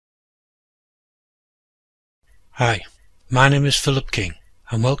Hi, my name is Philip King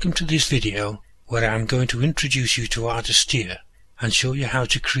and welcome to this video where I am going to introduce you to Artisteer and show you how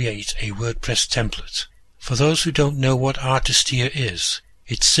to create a WordPress template. For those who don't know what Artisteer is,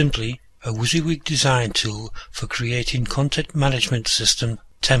 it's simply a WYSIWYG design tool for creating content management system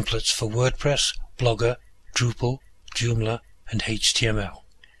templates for WordPress, Blogger, Drupal, Joomla and HTML.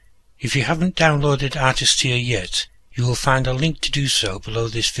 If you haven't downloaded Artisteer yet, you will find a link to do so below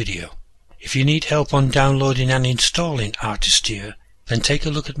this video. If you need help on downloading and installing Artisteer, then take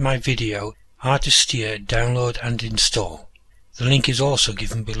a look at my video Artisteer Download and Install. The link is also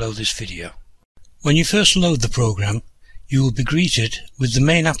given below this video. When you first load the program, you will be greeted with the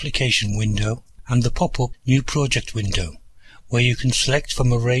main application window and the pop-up New Project window, where you can select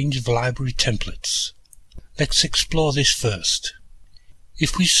from a range of library templates. Let's explore this first.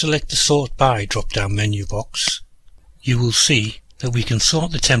 If we select the Sort By drop-down menu box, you will see that we can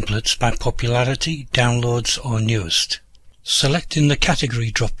sort the templates by popularity, downloads or newest. Selecting the Category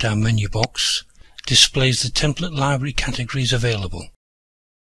drop-down menu box displays the template library categories available.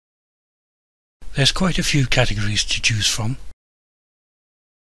 There's quite a few categories to choose from.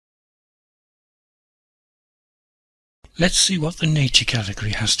 Let's see what the Nature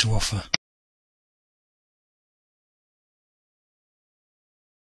category has to offer.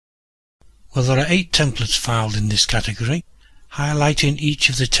 Well, there are 8 templates filed in this category. Highlighting each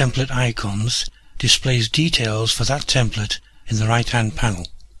of the template icons displays details for that template in the right-hand panel.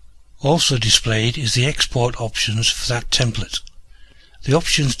 Also displayed is the export options for that template. The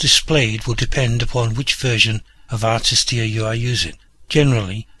options displayed will depend upon which version of Artisteer you are using.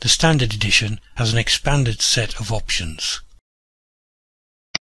 Generally, the Standard Edition has an expanded set of options.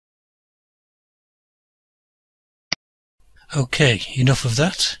 Okay, enough of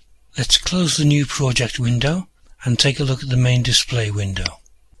that. Let's close the New Project window and take a look at the main display window.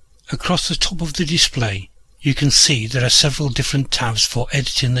 Across the top of the display, you can see there are several different tabs for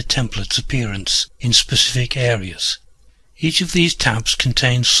editing the template's appearance in specific areas. Each of these tabs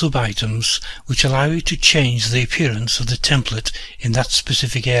contains sub-items which allow you to change the appearance of the template in that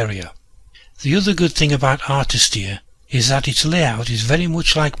specific area. The other good thing about Artisteer is that its layout is very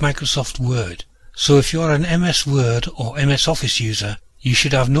much like Microsoft Word, so if you are an MS Word or MS Office user, you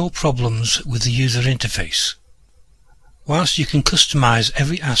should have no problems with the user interface. Whilst you can customize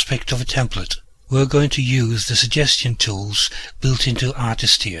every aspect of a template, we're going to use the suggestion tools built into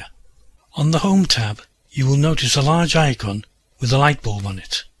Artisteer. On the Home tab, you will notice a large icon with a light bulb on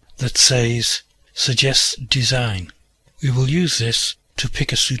it that says Suggest Design. We will use this to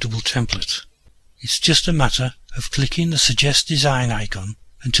pick a suitable template. It's just a matter of clicking the Suggest Design icon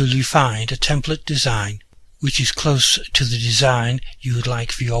until you find a template design which is close to the design you would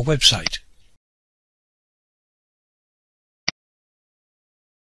like for your website.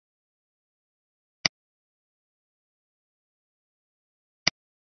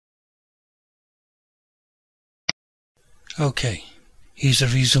 Okay, here's a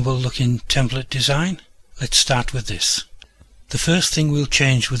reasonable looking template design. Let's start with this. The first thing we'll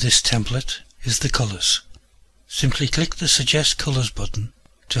change with this template is the colours. Simply click the Suggest Colours button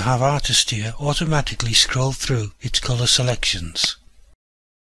to have Artisteer automatically scroll through its colour selections.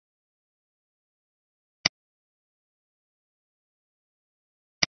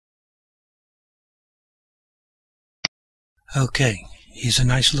 Okay, here's a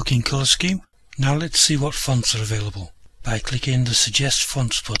nice looking colour scheme. Now let's see what fonts are available by clicking the Suggest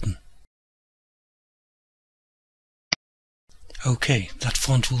Fonts button. Okay, that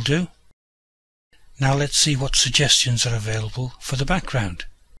font will do. Now let's see what suggestions are available for the background.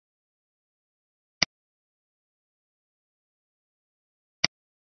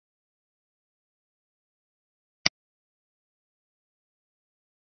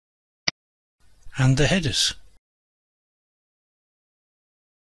 And the headers.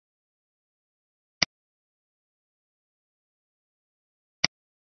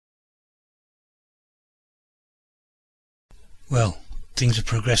 Well, things are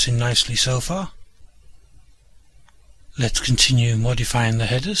progressing nicely so far. Let's continue modifying the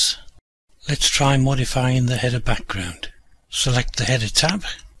headers. Let's try modifying the header background. Select the Header tab,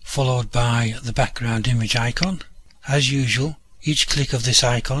 followed by the background image icon. As usual, each click of this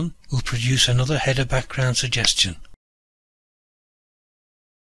icon will produce another header background suggestion.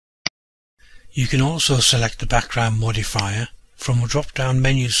 You can also select the background modifier from a drop-down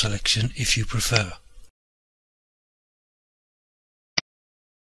menu selection if you prefer.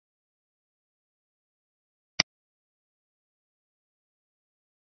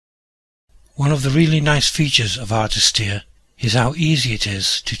 One of the really nice features of Artisteer is how easy it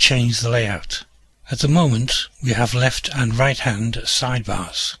is to change the layout. At the moment we have left and right hand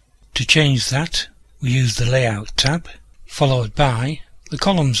sidebars. To change that, we use the Layout tab, followed by the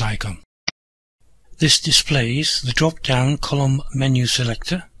Columns icon. This displays the drop-down column menu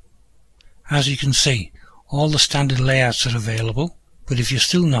selector. As you can see, all the standard layouts are available, but if you're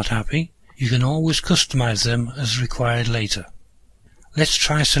still not happy, you can always customize them as required later. Let's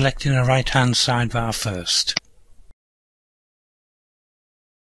try selecting a right-hand sidebar first.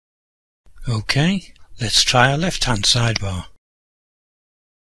 OK, let's try a left-hand sidebar.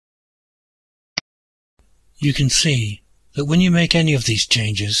 You can see that when you make any of these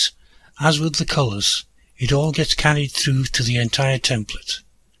changes, as with the colours, it all gets carried through to the entire template.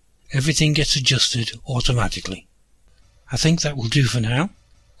 Everything gets adjusted automatically. I think that will do for now.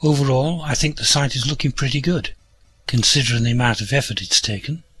 Overall, I think the site is looking pretty good, considering the amount of effort it's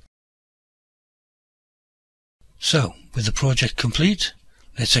taken. So, with the project complete,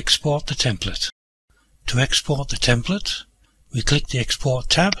 let's export the template. To export the template, we click the Export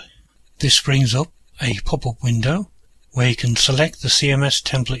tab. This brings up a pop-up window where you can select the CMS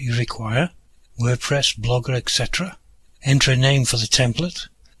template you require, WordPress, Blogger, etc. Enter a name for the template,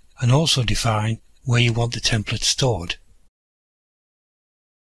 and also define where you want the template stored.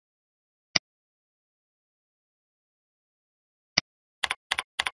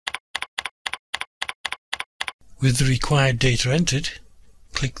 With the required data entered,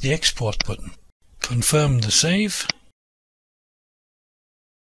 click the Export button. Confirm the save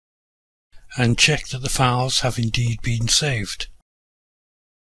and check that the files have indeed been saved.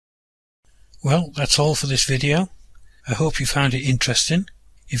 Well, that's all for this video. I hope you found it interesting.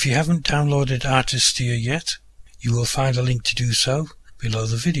 If you haven't downloaded Artisteer yet, you will find a link to do so below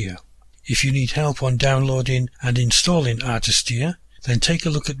the video. If you need help on downloading and installing Artisteer, then take a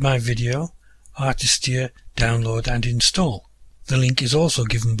look at my video, Artisteer Download and Install. The link is also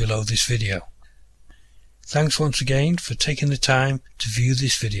given below this video. Thanks once again for taking the time to view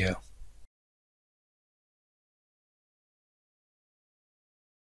this video.